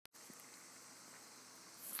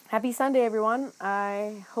Happy Sunday, everyone.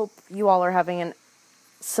 I hope you all are having a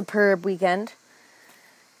superb weekend.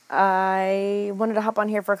 I wanted to hop on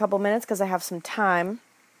here for a couple minutes because I have some time.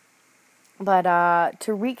 But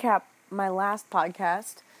to recap my last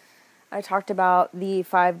podcast, I talked about the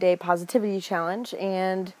 5-day positivity challenge,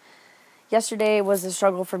 and yesterday was a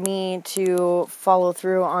struggle for me to follow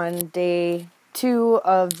through on day 2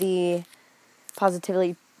 of the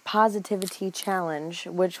positivity challenge,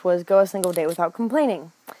 which was go a single day without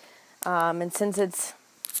complaining. And since it's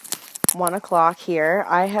 1 o'clock here,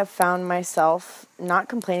 I have found myself not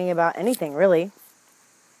complaining about anything, really.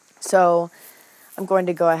 So I'm going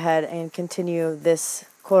to go ahead and continue this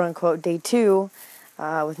quote-unquote day 2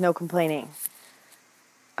 with no complaining.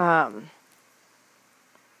 Of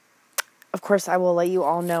course, I will let you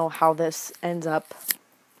all know how this ends up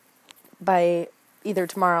by either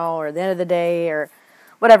tomorrow or the end of the day or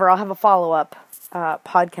whatever. I'll have a follow-up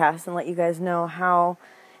podcast and let you guys know how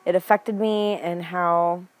it affected me and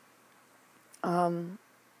how, I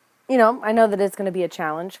know that it's going to be a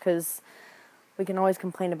challenge because we can always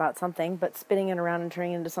complain about something, but spinning it around and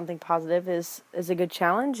turning it into something positive is a good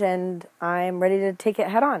challenge, and I'm ready to take it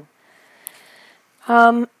head on.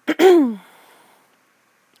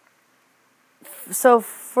 So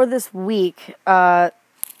for this week,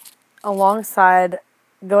 alongside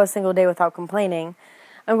go a single day without complaining,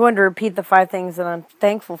 I'm going to repeat the 5 things that I'm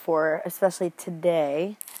thankful for, especially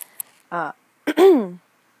today,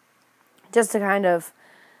 just to kind of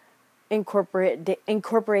incorporate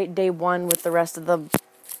day 1 with the rest of the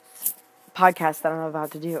podcast that I'm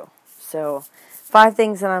about to do. So 5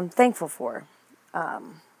 things that I'm thankful for.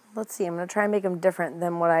 Let's see. I'm going to try and make them different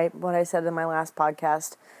than what I said in my last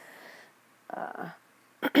podcast.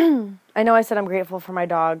 I know I said I'm grateful for my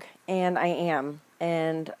dog, and I am.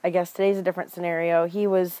 And I guess today's a different scenario.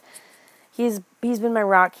 He's been my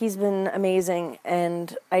rock. He's been amazing,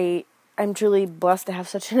 and I'm truly blessed to have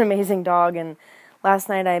such an amazing dog. And last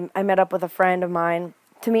night I met up with a friend of mine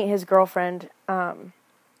to meet his girlfriend, and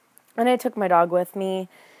I took my dog with me.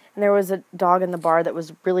 And there was a dog in the bar that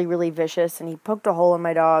was really, really vicious, and he poked a hole in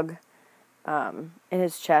my dog in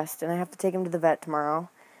his chest, and I have to take him to the vet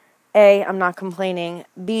tomorrow. A, I'm not complaining.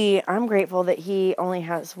 B, I'm grateful that he only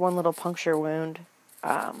has one little puncture wound,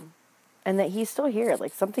 and that he's still here.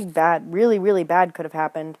 Like, something bad, really, really bad could have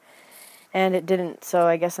happened, and it didn't, so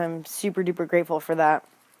I guess I'm super duper grateful for that.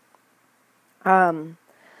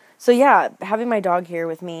 So yeah, having my dog here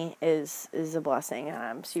with me is a blessing, and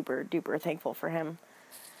I'm super duper thankful for him.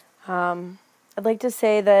 I'd like to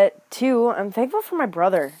say that, too, I'm thankful for my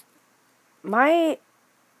brother. He's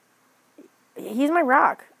my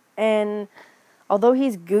rock. And although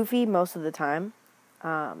he's goofy most of the time,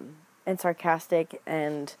 and sarcastic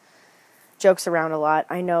and jokes around a lot,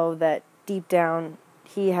 I know that deep down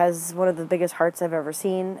he has one of the biggest hearts I've ever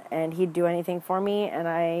seen, and he'd do anything for me, and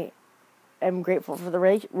I am grateful for the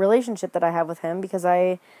relationship that I have with him, because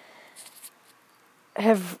I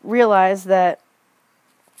have realized that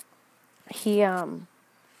he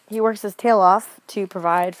works his tail off to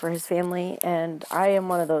provide for his family, and I am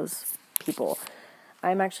one of those people.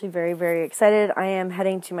 I'm actually very, very excited. I am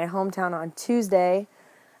heading to my hometown on Tuesday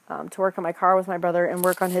to work on my car with my brother and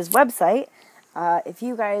work on his website. If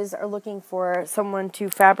you guys are looking for someone to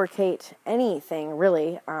fabricate anything,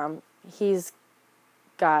 really, he's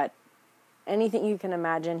got anything you can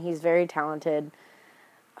imagine. He's very talented.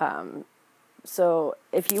 So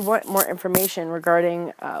if you want more information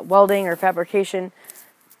regarding welding or fabrication,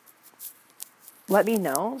 let me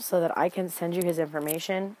know so that I can send you his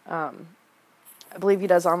information. I believe he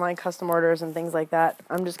does online custom orders and things like that.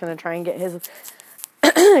 I'm just going to try and get his,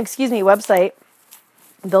 website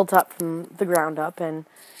built up from the ground up and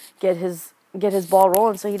get his ball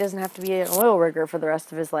rolling so he doesn't have to be an oil rigger for the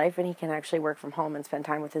rest of his life, and he can actually work from home and spend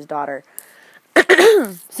time with his daughter.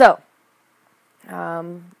 So,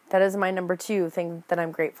 that is my number 2 thing that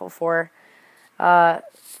I'm grateful for.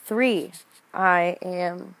 3, I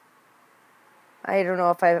don't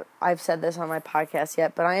know if I've said this on my podcast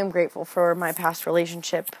yet, but I am grateful for my past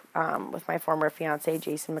relationship with my former fiance,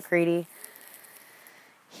 Jason McCready.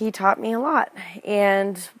 He taught me a lot,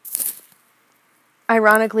 and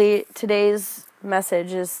ironically, today's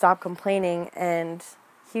message is stop complaining, and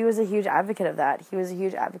he was a huge advocate of that. He was a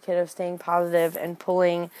huge advocate of staying positive and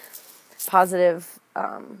pulling positive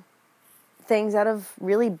things out of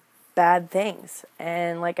really bad things.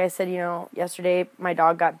 And like I said, yesterday my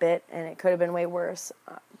dog got bit, and it could have been way worse.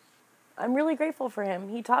 I'm really grateful for him.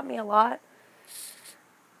 He taught me a lot.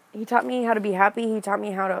 He taught me how to be happy. He taught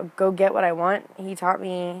me how to go get what I want. He taught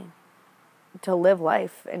me to live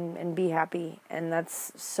life and be happy. And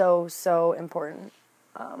that's so, so important.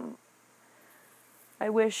 I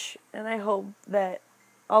wish and I hope that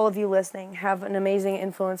all of you listening have an amazing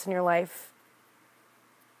influence in your life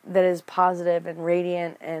that is positive and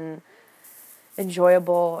radiant and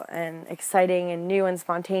enjoyable and exciting and new and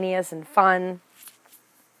spontaneous and fun.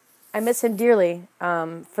 I miss him dearly.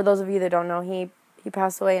 For those of you that don't know, he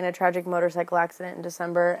passed away in a tragic motorcycle accident in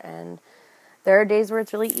December, and there are days where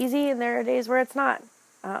it's really easy and there are days where it's not.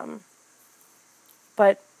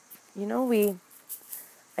 But,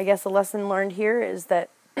 I guess the lesson learned here is that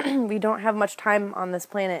we don't have much time on this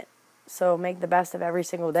planet, so make the best of every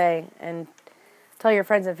single day and tell your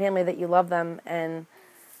friends and family that you love them and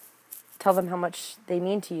tell them how much they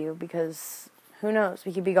mean to you, because who knows,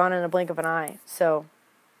 we could be gone in a blink of an eye. So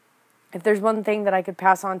if there's one thing that I could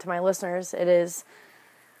pass on to my listeners, it is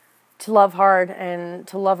to love hard and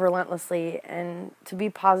to love relentlessly and to be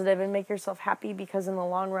positive and make yourself happy, because in the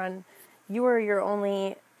long run, you are your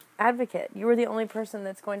only advocate. You are the only person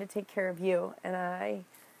that's going to take care of you. And I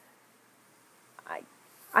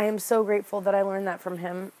am so grateful that I learned that from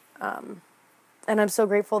him. And I'm so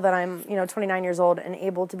grateful that I'm, 29 years old and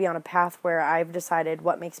able to be on a path where I've decided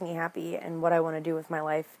what makes me happy and what I want to do with my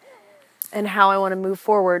life and how I want to move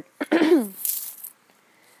forward. It's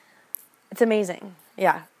amazing.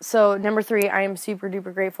 Yeah. So 3, I am super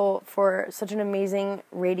duper grateful for such an amazing,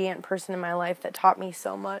 radiant person in my life that taught me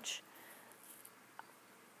so much.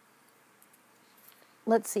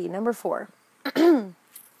 Let's see. 4.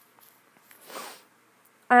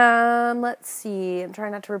 Let's see. I'm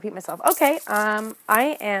trying not to repeat myself. Okay.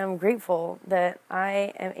 I am grateful that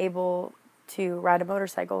I am able to ride a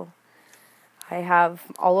motorcycle. I have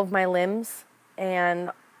all of my limbs and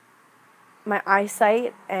my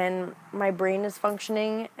eyesight and my brain is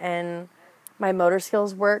functioning and my motor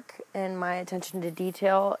skills work and my attention to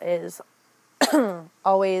detail is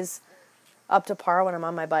always up to par when I'm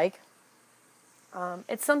on my bike.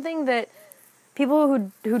 It's something that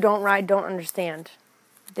people who don't ride don't understand.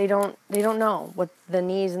 They don't know what the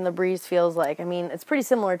knees and the breeze feels like. I mean, it's pretty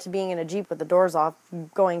similar to being in a Jeep with the doors off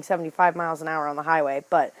going 75 miles an hour on the highway,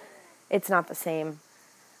 but it's not the same.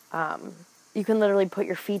 You can literally put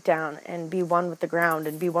your feet down and be one with the ground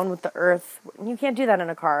and be one with the earth. You can't do that in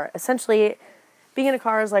a car. Essentially, being in a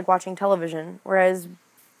car is like watching television, whereas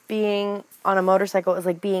being on a motorcycle is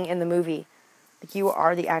like being in the movie. Like, you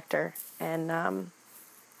are the actor. And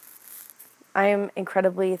I am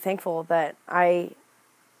incredibly thankful that I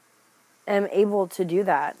am able to do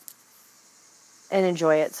that and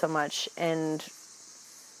enjoy it so much. And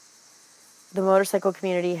the motorcycle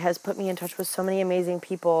community has put me in touch with so many amazing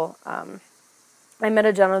people. I met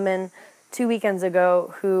a gentleman 2 weekends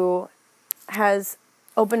ago who has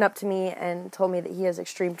opened up to me and told me that he has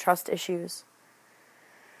extreme trust issues.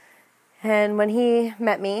 And when he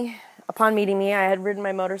met me, upon meeting me, I had ridden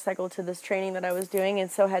my motorcycle to this training that I was doing,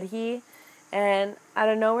 and so had he. And out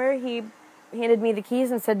of nowhere, he handed me the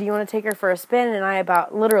keys and said, "Do you want to take her for a spin?" And I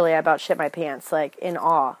about shit my pants, like in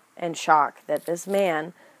awe and shock that this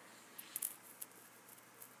man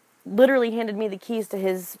literally handed me the keys to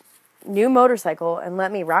his new motorcycle and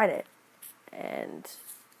let me ride it. And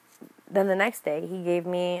then the next day, he gave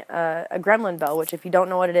me a Gremlin bell, which if you don't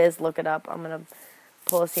know what it is, look it up. I'm going to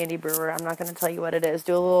pull a Sandy Brewer. I'm not going to tell you what it is.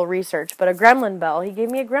 Do a little research. But a Gremlin bell. He gave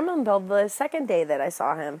me a Gremlin bell the second day that I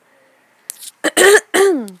saw him.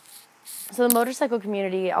 So the motorcycle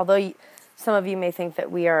community, although some of you may think that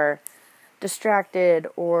we are distracted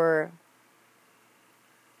or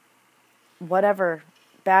whatever,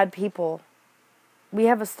 bad people, we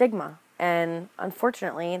have a stigma. And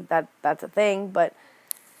unfortunately, that's a thing, but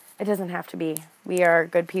it doesn't have to be. We are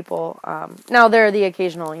good people. Now, there are the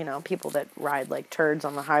occasional, people that ride like turds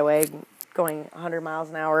on the highway, going 100 miles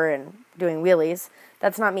an hour and doing wheelies.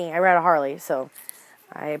 That's not me. I ride a Harley, so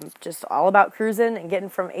I'm just all about cruising and getting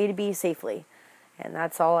from A to B safely. And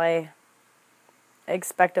that's all I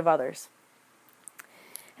expect of others.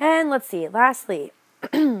 And let's see. Lastly,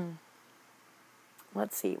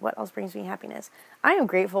 let's see. What else brings me happiness? I am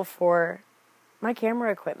grateful for my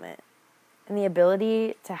camera equipment and the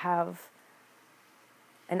ability to have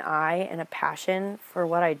an eye and a passion for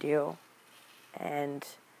what I do. And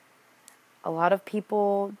a lot of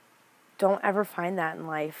people don't ever find that in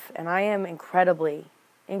life. And I am incredibly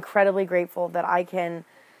grateful that I can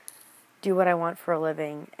do what I want for a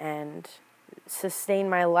living and sustain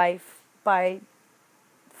my life by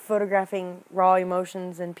photographing raw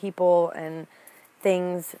emotions and people and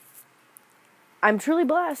things. I'm truly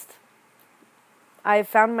blessed. I've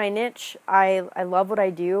found my niche. I love what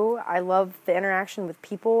I do. I love the interaction with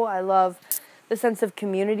people. I love the sense of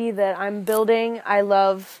community that I'm building. I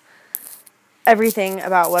love everything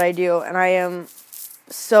about what I do, and I am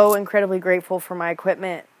so incredibly grateful for my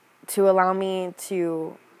equipment to allow me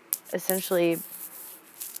to essentially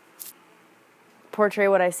portray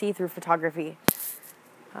what I see through photography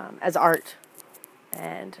as art,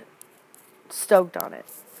 and stoked on it.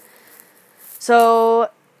 So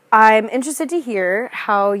I'm interested to hear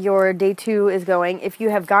how your day 2 is going, if you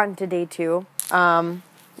have gotten to day 2,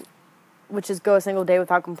 which is go a single day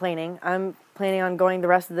without complaining. I'm planning on going the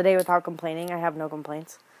rest of the day without complaining. I have no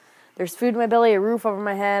complaints. There's food in my belly, a roof over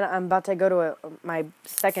my head. I'm about to go to my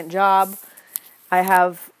second job. I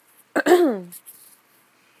have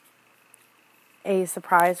a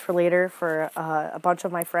surprise for later for a bunch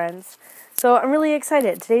of my friends. So I'm really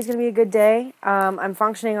excited. Today's going to be a good day. I'm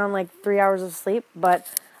functioning on like 3 hours of sleep, but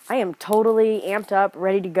I am totally amped up,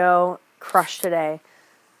 ready to go, crushed today.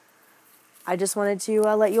 I just wanted to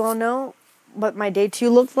let you all know what my day 2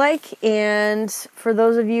 looked like, and for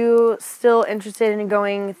those of you still interested in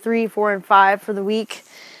going 3, 4, and 5 for the week,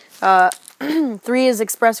 3 is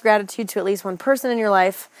express gratitude to at least one person in your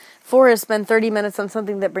life, 4 is spend 30 minutes on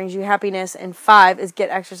something that brings you happiness, and 5 is get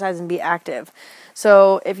exercise and be active.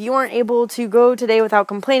 So if you aren't able to go today without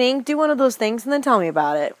complaining, do one of those things and then tell me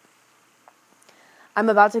about it. I'm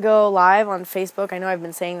about to go live on Facebook. I know I've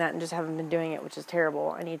been saying that and just haven't been doing it, which is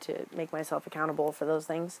terrible. I need to make myself accountable for those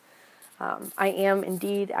things. I am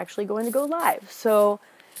indeed actually going to go live. So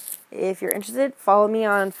if you're interested, follow me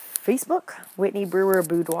on Facebook, Whitney Brewer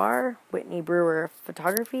Boudoir, Whitney Brewer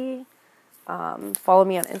Photography. Follow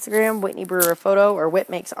me on Instagram, Whitney Brewer Photo, or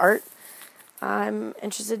Whit Makes Art. I'm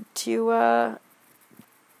interested to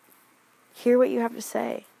hear what you have to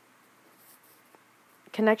say.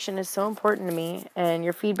 Connection is so important to me, and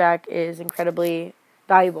your feedback is incredibly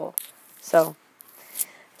valuable. So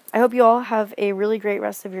I hope you all have a really great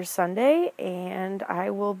rest of your Sunday, and I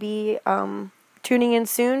will be tuning in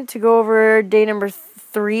soon to go over day number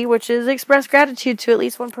 3, which is express gratitude to at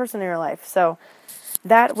least one person in your life. So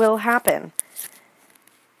that will happen.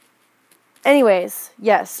 Anyways,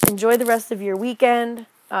 yes, enjoy the rest of your weekend.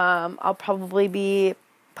 I'll probably be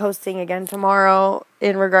posting again tomorrow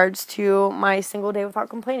in regards to my single day without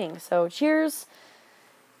complaining. So cheers.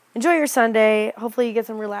 Enjoy your Sunday. Hopefully you get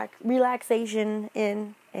some relaxation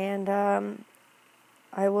in. And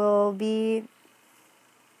I will be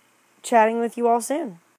chatting with you all soon.